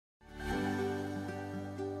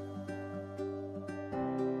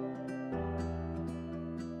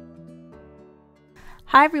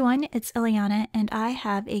Hi everyone, it's Ileana and I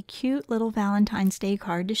have a cute little Valentine's Day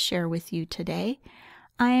card to share with you today.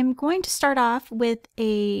 I am going to start off with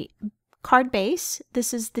a card base.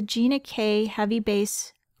 This is the Gina K Heavy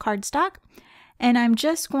Base cardstock, and I'm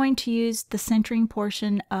just going to use the centering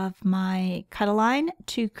portion of my cut-a-line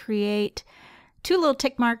to create two little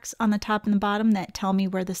tick marks on the top and the bottom that tell me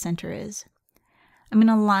where the center is. I'm going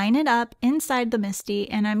to line it up inside the MISTI,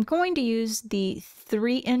 and I'm going to use the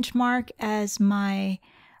 3-inch mark as my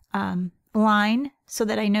line so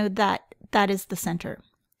that I know that that is the center.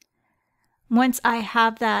 Once I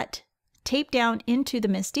have that taped down into the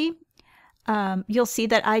MISTI, you'll see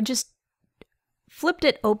that I just flipped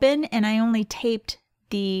it open and I only taped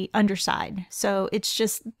the underside. So it's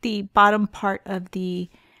just the bottom part of the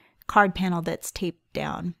card panel that's taped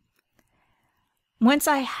down. Once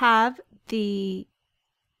I have the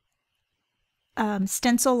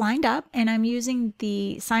stencil lined up, and I'm using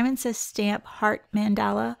the Simon Says Stamp Heart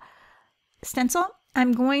Mandala stencil,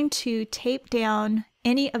 I'm going to tape down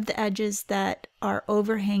any of the edges that are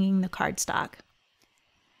overhanging the cardstock.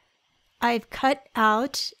 I've cut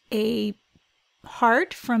out a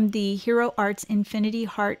heart from the Hero Arts Infinity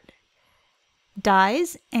Heart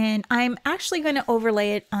dies, and I'm actually going to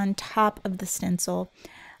overlay it on top of the stencil.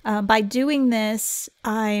 By doing this,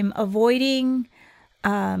 I'm avoiding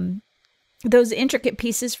those intricate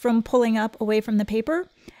pieces from pulling up away from the paper,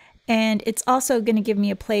 and it's also going to give me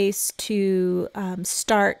a place to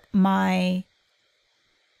start my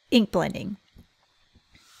ink blending.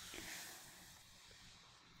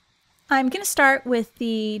 I'm going to start with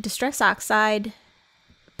the Distress Oxide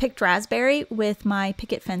Picked Raspberry with my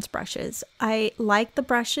Picket fence brushes. I like the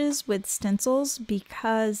brushes with stencils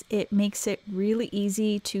because it makes it really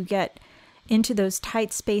easy to get into those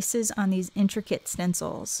tight spaces on these intricate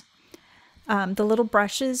stencils. The little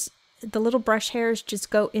brushes, the little brush hairs just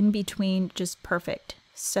go in between just perfect.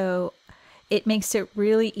 So it makes it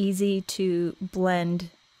really easy to blend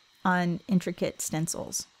on intricate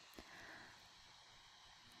stencils.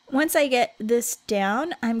 Once I get this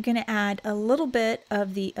down, I'm going to add a little bit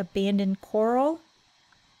of the Abandoned Coral.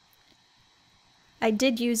 I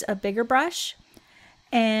did use a bigger brush,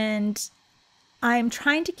 and I'm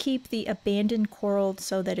trying to keep the Abandoned Coral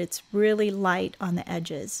so that it's really light on the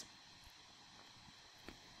edges.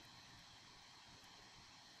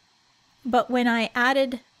 But when I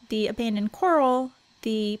added the Abandoned Coral,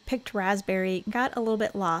 the Picked Raspberry got a little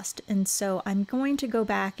bit lost, and so I'm going to go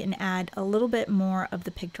back and add a little bit more of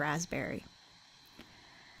the Picked Raspberry.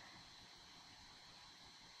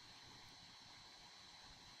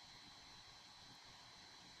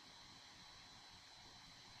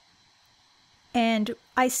 And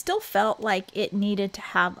I still felt like it needed to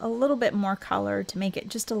have a little bit more color to make it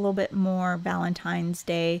just a little bit more Valentine's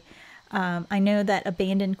Day. I know that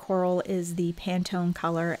Abandoned Coral is the Pantone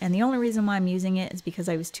color, and the only reason why I'm using it is because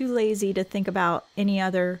I was too lazy to think about any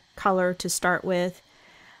other color to start with.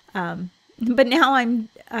 But now I'm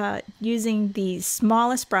using the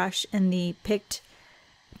smallest brush in the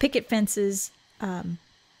Picket Fences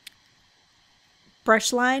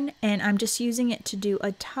brush line, and I'm just using it to do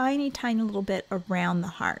a tiny little bit around the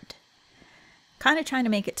heart. Kind of trying to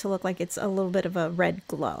make it to look like it's a little bit of a red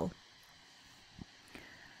glow.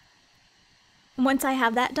 Once I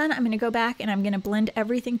have that done, I'm going to go back and I'm going to blend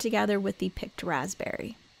everything together with the Picked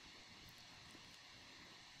Raspberry.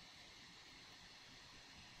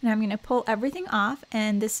 And I'm going to pull everything off,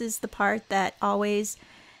 and this is the part that always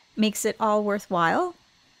makes it all worthwhile,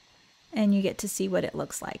 and you get to see what it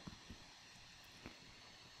looks like.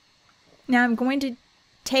 Now I'm going to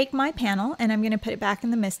take my panel and I'm going to put it back in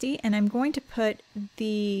the MISTI, and I'm going to put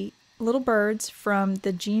the little birds from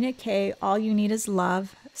the Gina K All You Need Is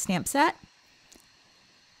Love stamp set.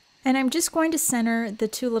 And I'm just going to center the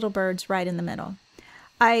two little birds right in the middle.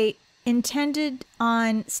 I intended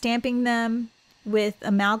on stamping them with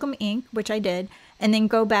amalgam ink, which I did, and then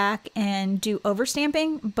go back and do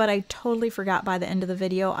overstamping, but I totally forgot by the end of the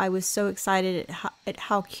video. I was so excited at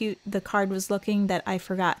how cute the card was looking that I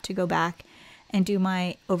forgot to go back and do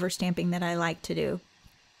my overstamping that I like to do.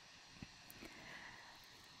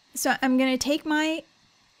 So I'm going to take my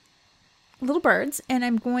little birds and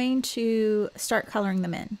I'm going to start coloring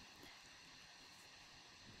them in.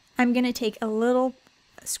 I'm going to take a little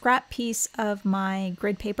scrap piece of my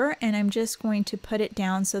grid paper and I'm just going to put it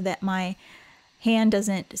down so that my hand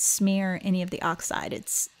doesn't smear any of the oxide.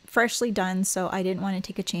 It's freshly done, so I didn't want to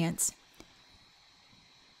take a chance.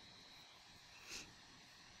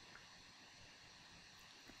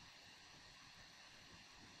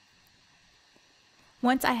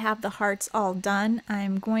 Once I have the hearts all done,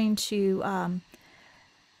 I'm going to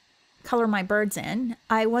color my birds in.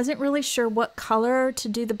 I wasn't really sure what color to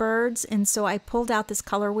do the birds, and so I pulled out this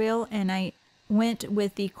color wheel and I went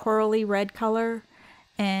with the corally red color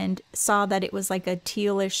and saw that it was like a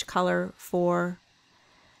tealish color for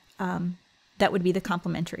that would be the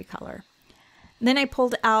complementary color. Then I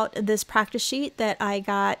pulled out this practice sheet that I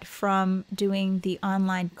got from doing the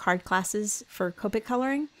online card classes for Copic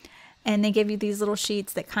coloring. And they give you these little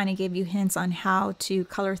sheets that kind of give you hints on how to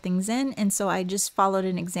color things in. And so I just followed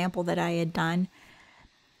an example that I had done.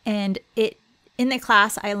 And in the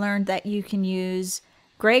class, I learned that you can use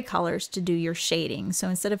gray colors to do your shading. So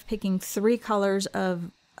instead of picking 3 colors of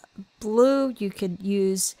blue, you could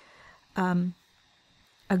use a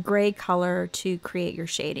gray color to create your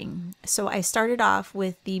shading. So I started off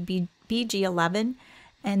with the BG11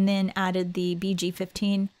 and then added the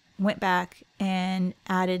BG15, went back and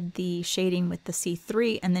added the shading with the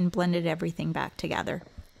C3 and then blended everything back together.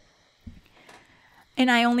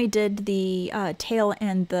 And I only did the tail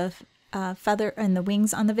and the feather and the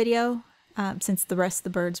wings on the video since the rest of the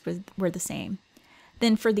birds were the same.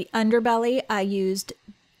 Then for the underbelly, I used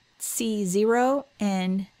C0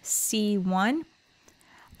 and C1.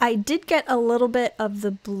 I did get a little bit of the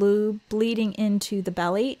blue bleeding into the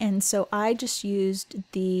belly, and so I just used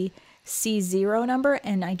the C0 number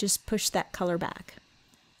and I just pushed that color back.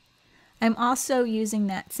 I'm also using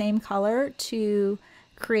that same color to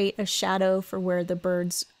create a shadow for where the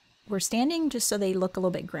birds were standing, just so they look a little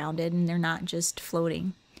bit grounded and they're not just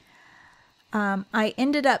floating. I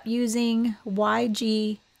ended up using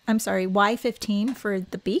Y15 for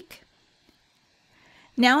the beak.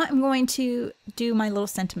 Now I'm going to do my little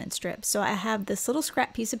sentiment strip. So I have this little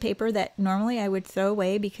scrap piece of paper that normally I would throw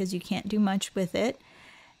away because you can't do much with it.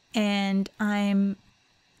 And I'm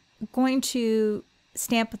going to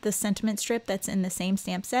stamp the sentiment strip that's in the same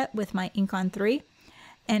stamp set with my ink on 3.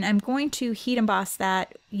 And I'm going to heat emboss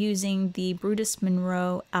that using the Brutus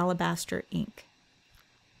Monroe Alabaster ink.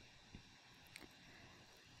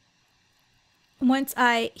 Once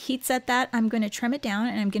I heat set that, I'm going to trim it down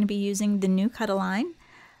and I'm going to be using the new cut line.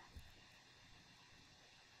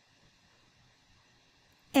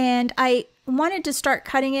 And I wanted to start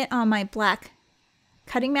cutting it on my black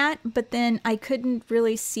cutting mat, but then I couldn't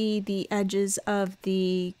really see the edges of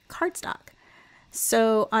the cardstock.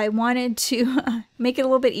 So I wanted to make it a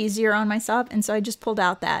little bit easier on myself, and so I just pulled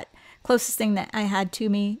out that closest thing that I had to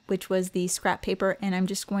me, which was the scrap paper, and I'm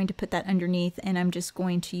just going to put that underneath, and I'm just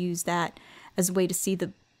going to use that as a way to see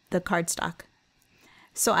the cardstock.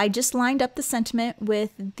 So I just lined up the sentiment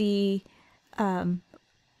with the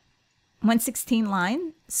 1/16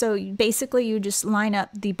 line. So basically you just line up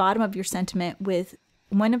the bottom of your sentiment with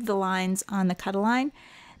one of the lines on the cut line.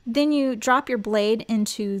 Then you drop your blade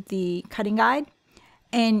into the cutting guide,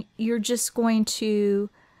 and you're just going to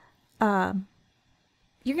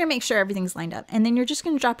make sure everything's lined up, and then you're just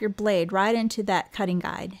going to drop your blade right into that cutting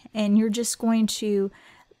guide, and you're just going to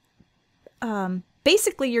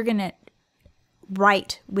basically you're going to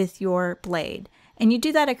write with your blade, and you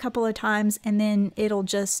do that a couple of times, and then it'll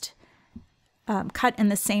just cut in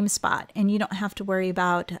the same spot, and you don't have to worry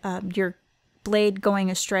about your blade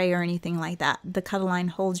going astray or anything like that. The cut line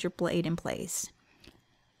holds your blade in place.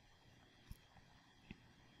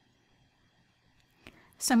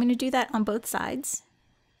 So I'm going to do that on both sides.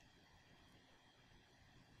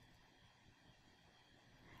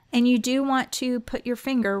 And you do want to put your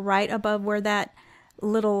finger right above where that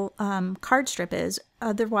little card strip is,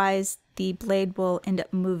 otherwise the blade will end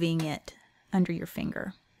up moving it under your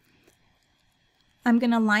finger. I'm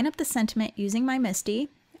going to line up the sentiment using my MISTI.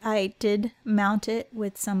 I did mount it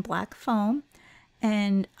with some black foam,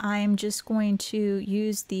 and I'm just going to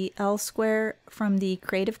use the L square from the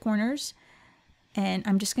Creative Corners, and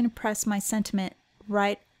I'm just going to press my sentiment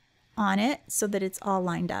right on it so that it's all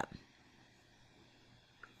lined up.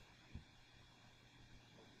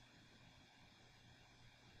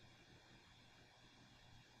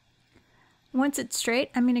 Once it's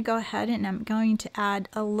straight, I'm going to go ahead and I'm going to add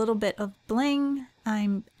a little bit of bling.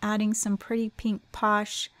 I'm adding some pretty pink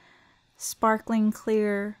posh sparkling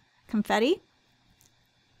clear confetti.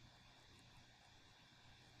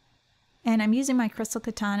 And I'm using my Crystal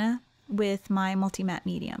Katana with my multi-matte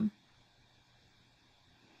medium.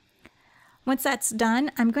 Once that's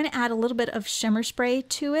done, I'm going to add a little bit of shimmer spray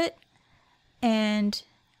to it, and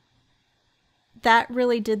that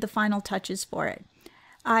really did the final touches for it.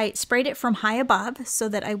 I sprayed it from high above so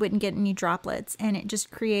that I wouldn't get any droplets, and it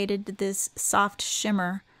just created this soft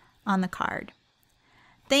shimmer on the card.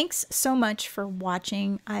 Thanks so much for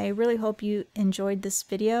watching. I really hope you enjoyed this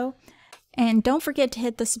video, and don't forget to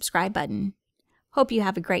hit the subscribe button. Hope you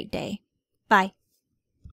have a great day. Bye.